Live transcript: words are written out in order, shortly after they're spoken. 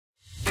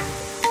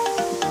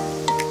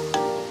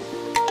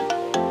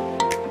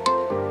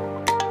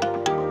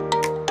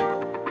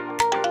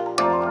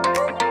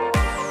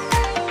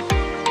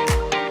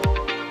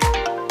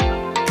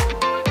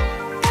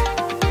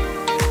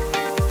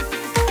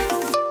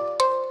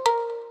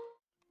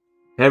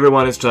Hey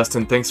everyone, it's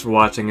Justin. Thanks for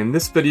watching. In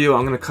this video,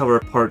 I'm going to cover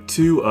part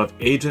 2 of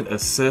Agent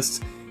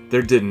Assist.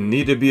 There didn't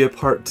need to be a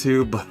part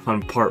 2, but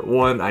on part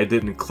 1, I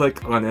didn't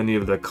click on any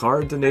of the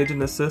cards in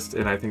Agent Assist,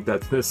 and I think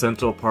that's an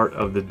essential part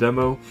of the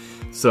demo.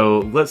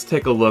 So let's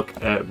take a look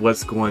at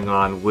what's going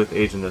on with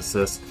Agent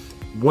Assist.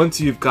 Once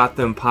you've got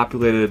them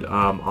populated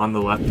on the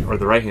left or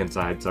the right hand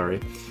side, sorry.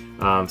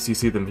 So you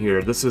see them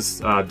here. This is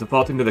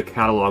defaulting to the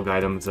catalog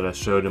items that I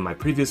showed in my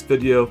previous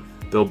video.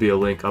 There'll be a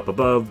link up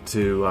above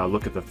to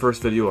look at the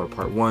first video or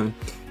part 1.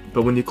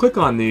 But when you click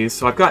on these,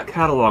 so I've got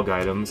catalog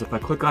items. If I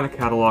click on a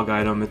catalog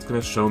item, it's going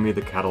to show me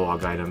the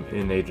catalog item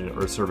in Agent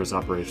or Service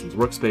Operations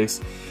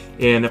Workspace.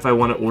 And if I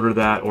want to order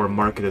that or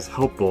mark it as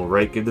helpful,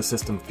 right, give the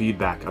system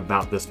feedback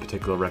about this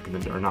particular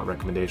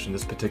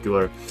this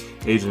particular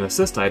Agent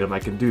Assist item, I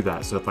can do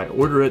that. So if I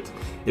order it,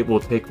 it will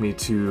take me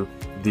to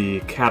the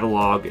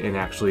catalog and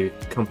actually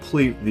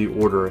complete the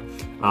order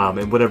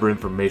and whatever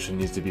information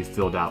needs to be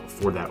filled out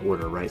for that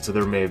order, right? So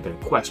there may have been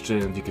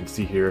questions. You can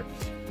see here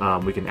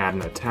we can add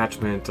an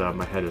attachment.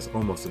 My head is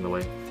almost in the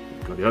way.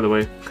 Go the other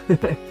way.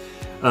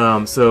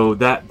 So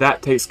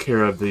that takes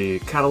care of the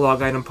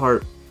catalog item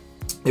part.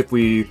 If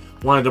we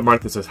wanted to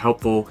mark this as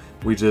helpful,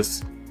 we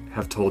just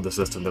have told the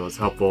system that it was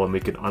helpful, and we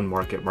can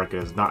unmark it, mark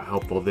it as not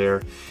helpful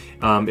there.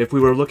 If we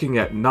were looking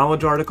at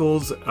knowledge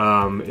articles,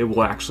 it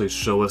will actually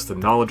show us the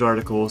knowledge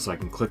article, so I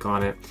can click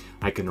on it.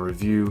 I can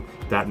review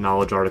that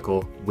knowledge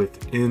article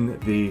within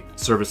the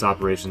Service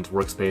Operations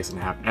Workspace and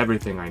have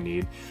everything I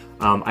need.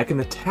 I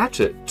can attach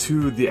it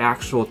to the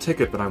actual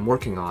ticket that I'm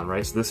working on,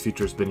 right? So this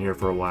feature's been here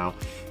for a while,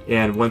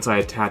 and once I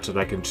attach it,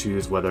 I can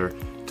choose whether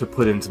to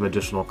put in some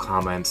additional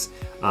comments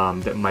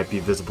that might be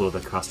visible to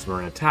the customer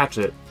and attach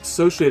it,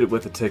 associate it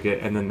with the ticket,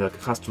 and then the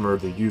customer,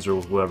 the user,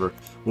 whoever,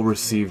 will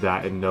receive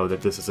that and know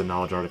that this is a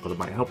knowledge article that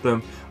might help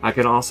them. I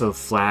can also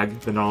flag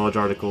the knowledge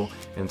article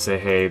and say,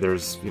 hey,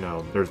 there's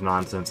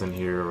nonsense in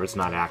here, or it's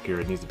not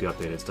accurate, it needs to be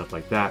updated, stuff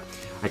like that.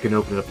 I can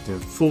open it up to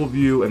full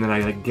view, and then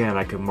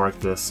I can mark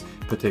this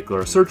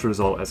particular search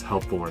result as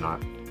helpful or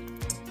not.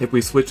 If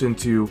we switch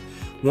into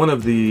one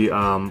of the,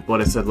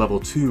 what I said, level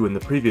 2 in the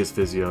previous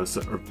video,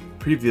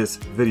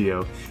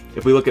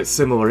 if we look at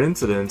similar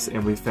incidents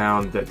and we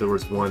found that there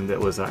was one that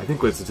was, I think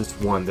it was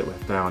just one that we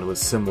found was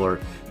similar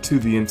to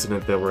the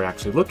incident that we're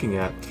actually looking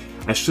at,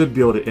 I should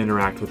be able to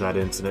interact with that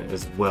incident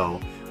as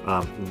well.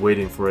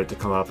 Waiting for it to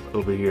come up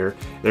over here.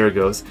 There it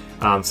goes.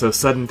 So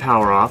sudden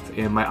power off,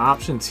 and my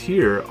options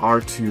here are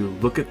to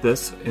look at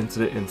this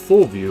incident in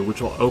full view,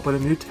 which will open a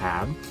new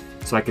tab.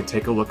 So I can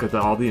take a look at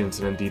all the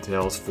incident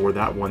details for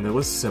that one that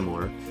was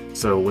similar,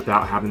 so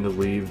without having to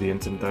leave the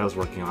incident that I was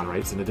working on, right?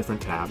 It's in a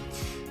different tab.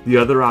 The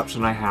other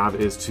option I have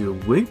is to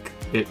link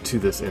it to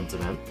this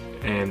incident,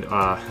 and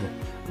I'm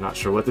not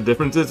sure what the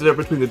difference is there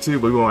between the two,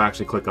 but we won't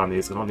actually click on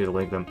these, so I don't need to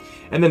link them.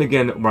 And then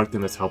again, mark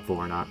them as helpful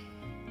or not.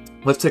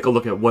 Let's take a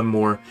look at one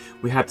more.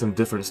 We had some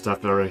different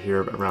stuff over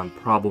here around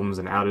problems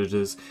and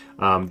outages.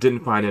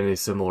 Didn't find any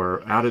similar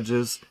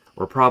outages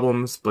or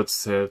problems.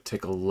 Let's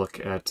take a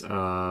look at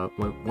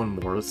one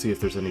more. Let's see if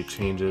there's any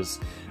changes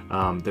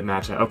that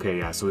match that. Okay,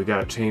 yeah, so we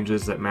got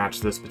changes that match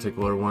this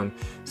particular one.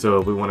 So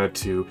if we wanted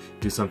to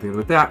do something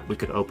with that, we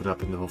could open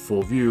up into a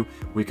full view.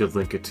 We could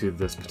link it to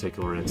this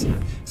particular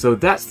incident. So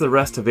that's the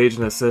rest of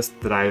Agent Assist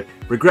that I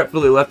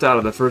regretfully left out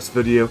of the first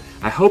video.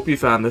 I hope you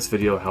found this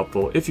video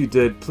helpful. If you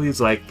did, please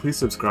like, please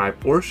subscribe,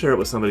 or share it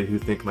with somebody who you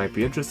think might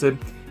be interested.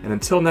 And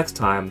until next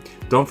time,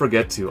 don't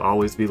forget to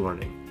always be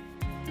learning.